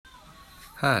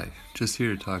Hi, just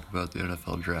here to talk about the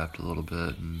NFL draft a little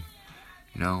bit, and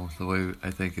the way I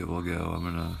think it will go. I'm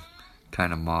gonna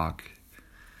kind of mock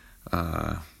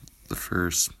the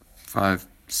first 5,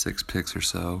 6 picks or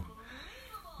so,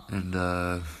 and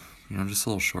just a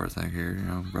little short thing here.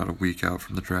 About a week out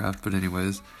from the draft, but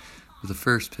anyways, with the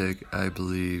first pick, I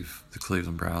believe the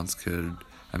Cleveland Browns could.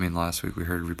 Last week we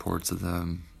heard reports of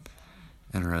them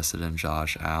interested in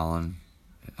Josh Allen.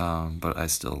 But I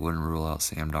still wouldn't rule out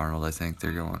Sam Darnold. I think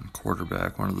they're going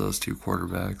quarterback, one of those two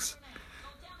quarterbacks.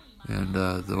 And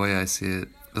the way I see it,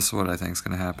 this is what I think is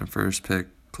going to happen. First pick,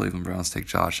 Cleveland Browns take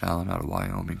Josh Allen out of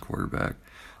Wyoming, quarterback.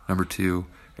 Number 2,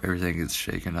 everything gets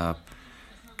shaken up.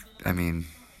 The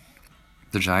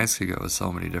Giants could go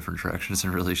so many different directions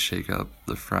and really shake up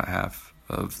the front half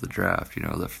of the draft,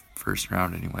 the first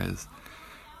round anyways.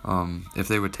 If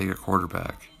they would take a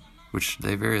quarterback, which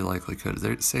they very likely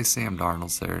could. Say Sam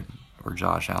Darnold's there, or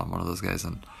Josh Allen, one of those guys,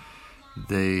 and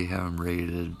they have him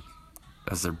rated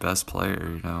as their best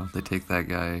player, They take that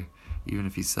guy, even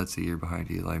if he sets a year behind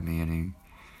Eli Manning,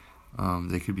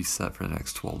 they could be set for the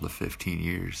next 12 to 15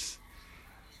 years.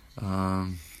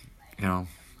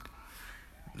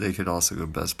 They could also go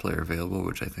best player available,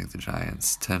 which I think the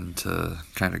Giants tend to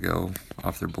kind of go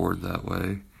off their board that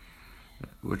way,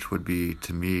 which would be,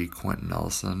 to me, Quentin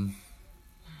Nelson.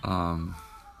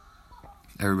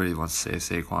 Everybody wants to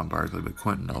say Saquon Barkley, but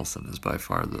Quentin Nelson is by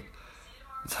far the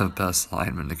best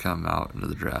lineman to come out into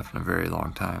the draft in a very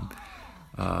long time.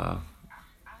 Kind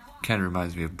of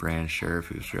reminds me of Brandon Scherff,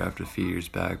 who was drafted a few years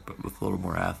back, but with a little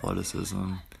more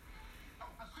athleticism.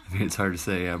 It's hard to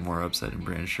say I have more upside than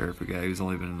Brandon Scherff, a guy who's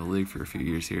only been in the league for a few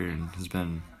years here and has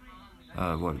been,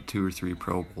 2 or 3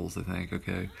 Pro Bowls, I think.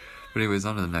 Okay. But anyways,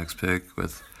 on to the next pick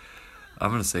I'm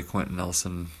going to say Quentin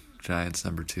Nelson, Giants,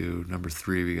 number 2. Number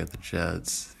 3, we got the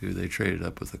Jets, who they traded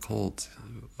up with the Colts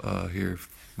here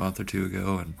a month or two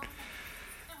ago. And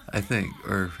I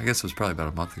guess it was probably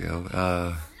about a month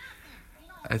ago.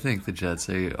 I think the Jets,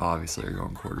 they obviously are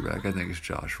going quarterback. I think it's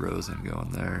Josh Rosen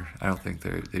going there. I don't think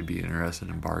they'd be interested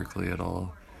in Barkley at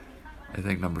all. I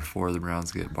think number 4, the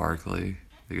Browns get Barkley.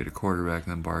 They get a quarterback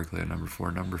and then Barkley at number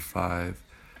 4. Number 5,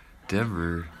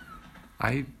 Denver.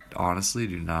 I honestly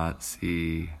do not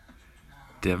see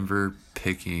Denver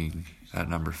picking at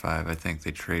number 5. I think they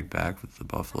trade back with the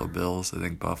Buffalo Bills. I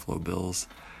think Buffalo Bills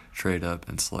trade up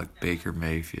and select Baker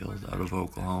Mayfield out of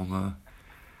Oklahoma.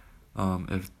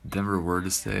 If Denver were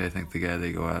to stay, I think the guy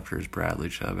they go after is Bradley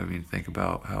Chubb. Think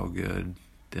about how good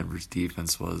Denver's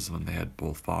defense was when they had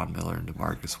both Von Miller and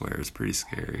DeMarcus Ware. It's pretty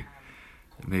scary.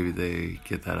 Maybe they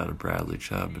get that out of Bradley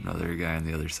Chubb, another guy on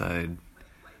the other side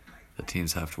that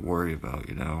teams have to worry about,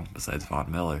 besides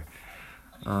Von Miller.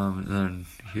 And then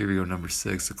here we go, number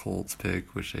 6, the Colts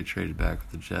pick, which they traded back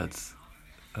with the Jets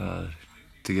to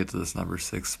get to this number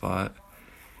 6 spot.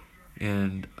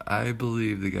 And I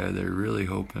believe the guy they're really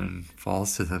hoping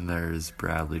falls to them there is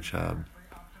Bradley Chubb.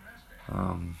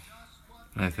 And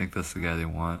I think that's the guy they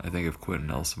want. I think if Quentin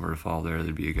Nelson were to fall there,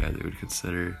 there'd be a guy they would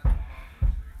consider.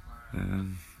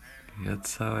 And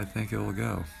that's how I think it will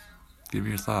go. Give me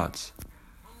your thoughts.